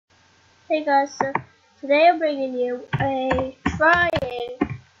Hey guys, so today I'm bringing you a trying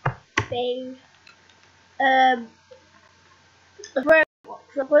thing of ROBLOX.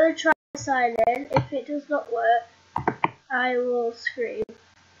 I'm going to try to sign in. If it does not work, I will scream.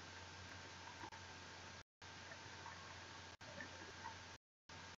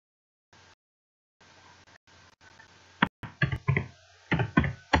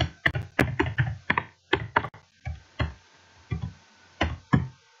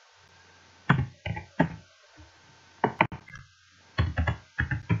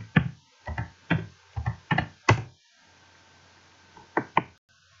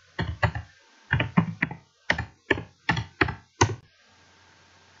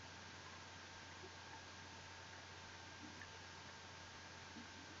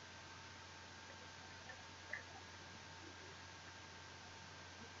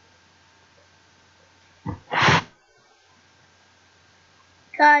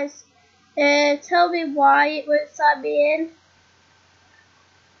 Guys, tell me why it won't sign me in.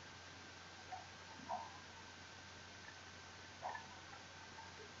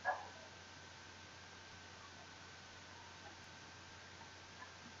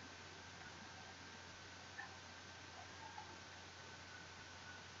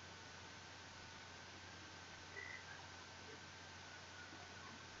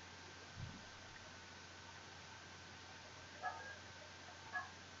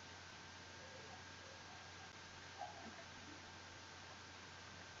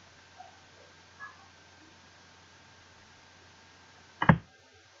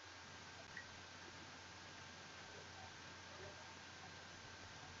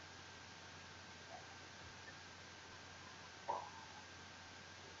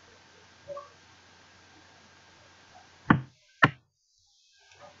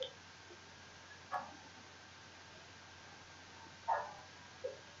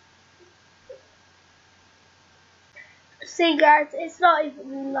 See guys, it's not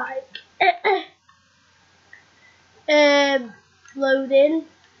even like loading,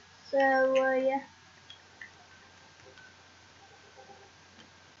 so yeah.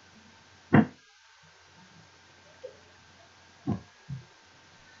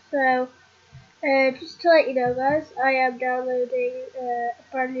 So just to let you know guys, I am downloading a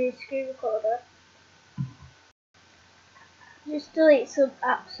brand new screen recorder. Just delete some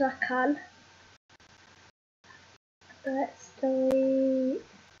apps I can. Let's delete.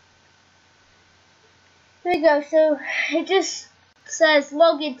 There we go, so it just says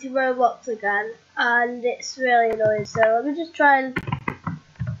log into ROBLOX again and it's really annoying, so let me just try and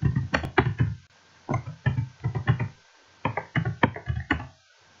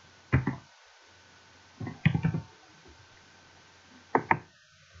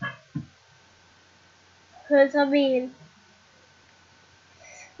because I mean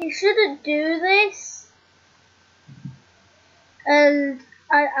you shouldn't do this, and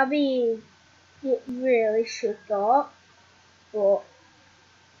I mean it really should not, but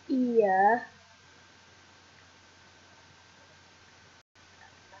yeah.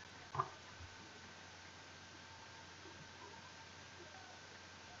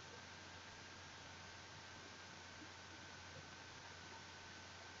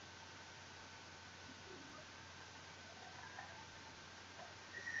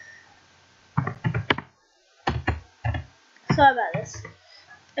 Sorry about this.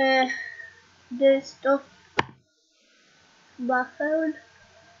 Doing stuff on my phone.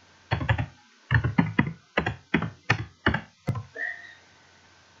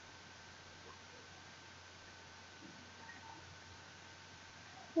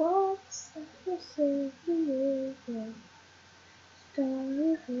 What's the same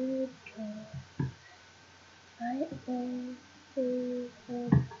story of joy? I am free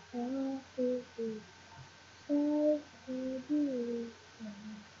from all the so beautiful.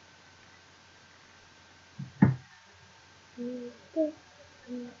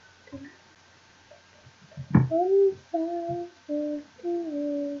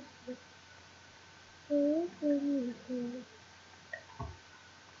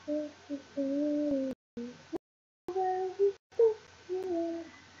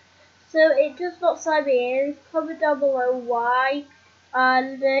 So it does not sign me in. Comment down below why,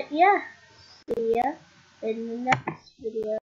 and yeah, see ya in the next video.